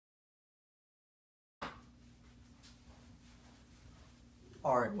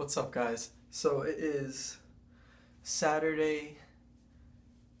Alright, what's up guys? So it is Saturday,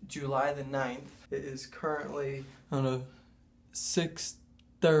 July the 9th. It is currently,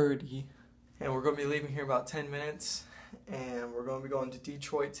 6:30. And we're going to be leaving here in about 10 minutes. And we're going to be going to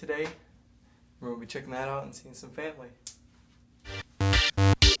Detroit today. We're going to be checking that out and seeing some family.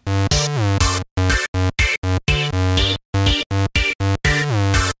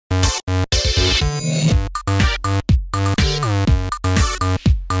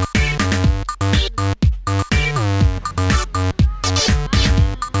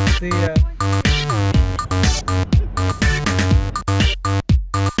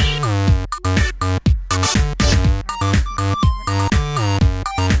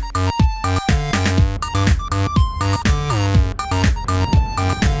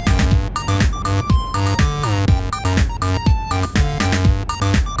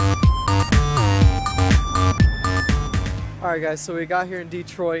 Alright guys, so we got here in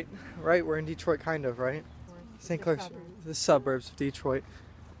Detroit, right? We're in Detroit kind of, right? St. Clair, the suburbs of Detroit.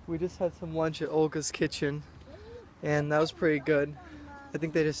 We just had some lunch at Olga's Kitchen and that was pretty good. I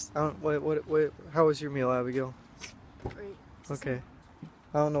think they just, how was your meal, Abigail? Great. Okay.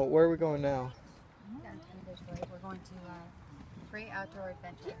 I don't know, where are we going now? We're going to Great Outdoor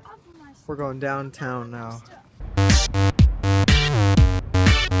Adventure. We're going downtown now.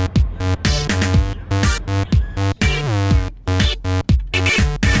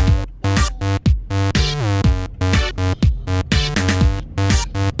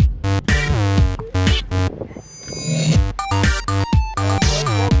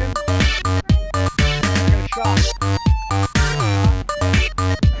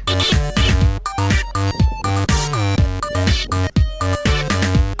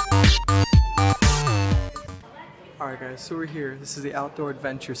 Alright guys, so we're here. This is the Outdoor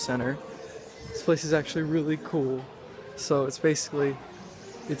Adventure Center. This place is actually really cool. So it's basically,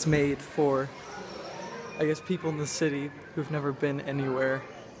 it's made for, I guess, people in the city who've never been anywhere.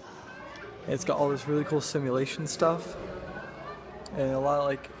 And it's got all this really cool simulation stuff and a lot of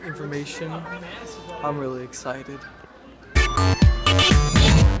like information. I'm really excited.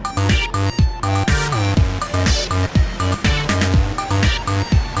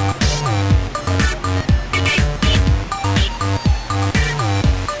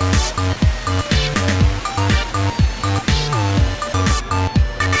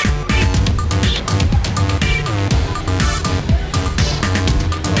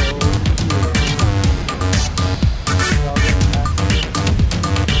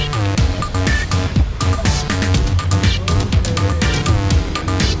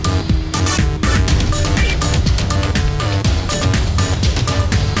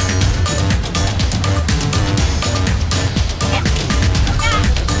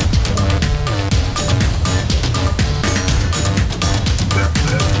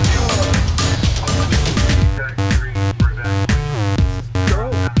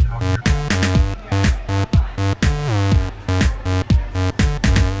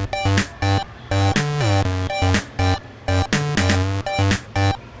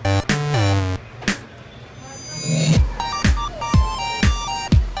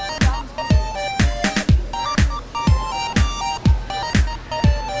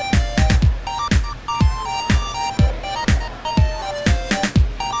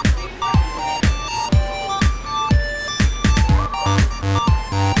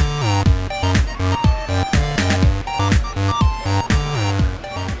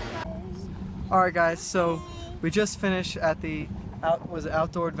 Alright guys, so we just finished at the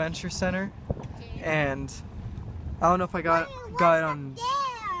Outdoor Adventure Center, and I don't know if I got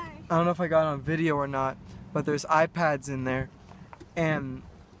it on video or not, but there's iPads in there, and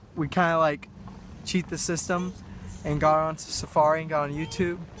we kind of like cheat the system and got onto Safari and got on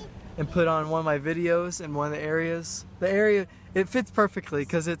YouTube and put on one of my videos in one of the areas. The area, it fits perfectly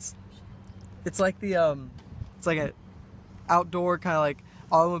because it's like the it's like an outdoor kind of like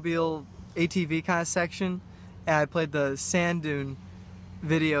automobile ATV kind of section, and I played the sand dune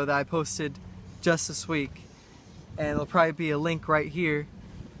video that I posted just this week, and it'll probably be a link right here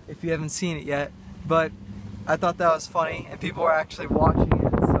if you haven't seen it yet. But I thought that was funny and people were actually watching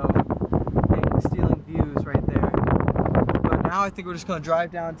it, so and stealing views right there. But now I think we're just gonna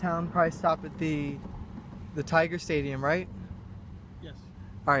drive downtown, probably stop at the Tiger Stadium, right? Yes.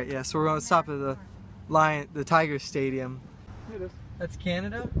 Alright, yeah, so we're gonna stop at the Tiger Stadium. It is. That's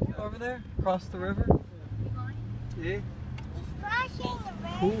Canada over there, across the river. Yeah.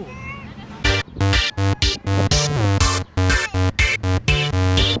 Cool.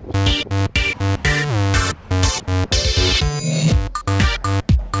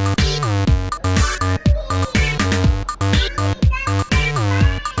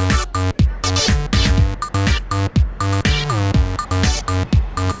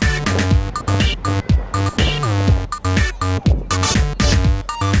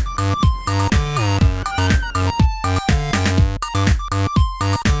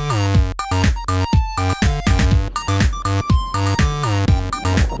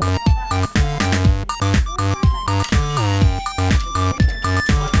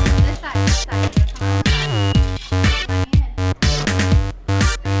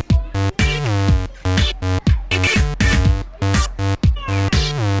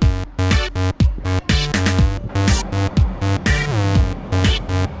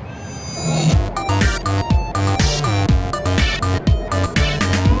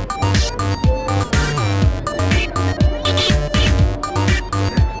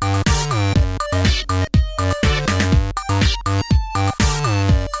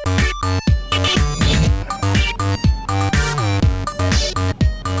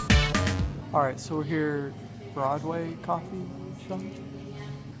 so we're here, Broadway coffee shop.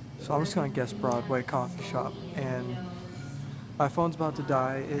 So I'm just gonna guess Broadway coffee shop, and my phone's about to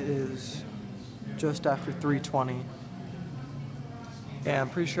die. It is just after 3:20, and I'm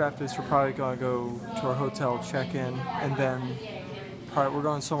pretty sure after this we're probably gonna go to our hotel, check in, and then probably we're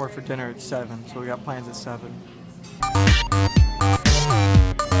going somewhere for dinner at 7. So we got plans at 7.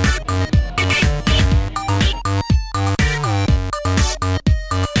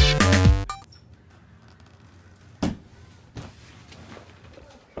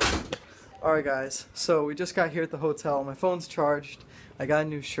 Alright guys, so we just got here at the hotel. My phone's charged. I got a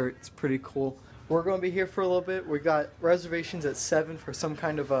new shirt. It's pretty cool. We're going to be here for a little bit. We got reservations at 7 for some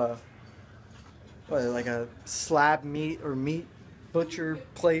kind of a, what, like a slab meat or meat butcher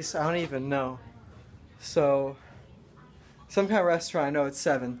place. I don't even know. So, some kind of restaurant. I know it's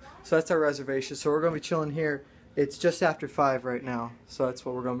 7. So that's our reservation. So we're going to be chilling here. It's just after 5 right now. So that's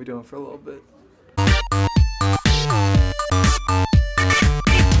what we're going to be doing for a little bit.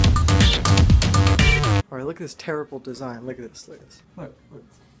 Alright, look at this terrible design. Look at this. Look at this. Look.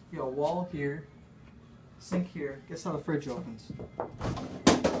 You got a wall here, sink here. Guess how the fridge opens.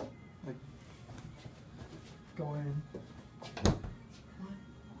 Like, go in.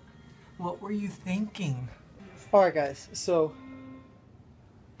 What were you thinking? Alright guys, so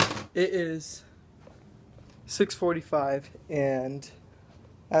it is 6:45, and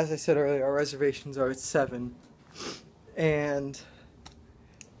as I said earlier, our reservations are at 7. And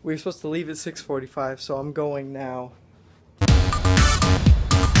we were supposed to leave at 6:45, so I'm going now.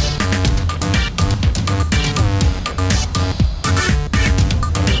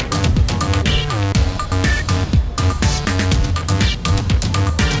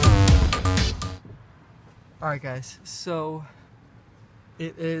 Alright guys, so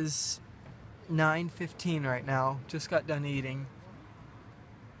it is 9:15 right now. Just got done eating.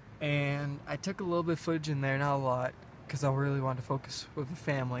 And I took a little bit of footage in there, not a lot, because I really wanted to focus with the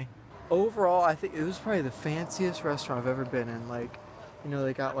family. Overall, I think it was probably the fanciest restaurant I've ever been in. Like, you know,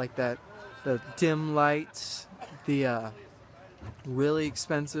 they got like the dim lights, the really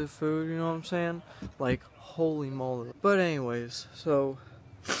expensive food, you know what I'm saying? Like, holy moly. But anyways, so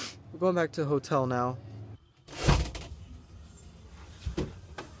we're going back to the hotel now.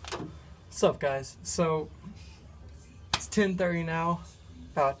 What's up guys? So it's 10:30 now,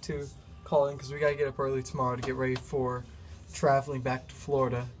 about to call in because we gotta get up early tomorrow to get ready for traveling back to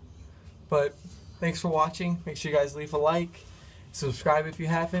Florida. But thanks for watching. Make sure you guys leave a like, subscribe if you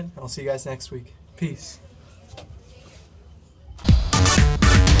haven't. I'll see you guys next week. Peace.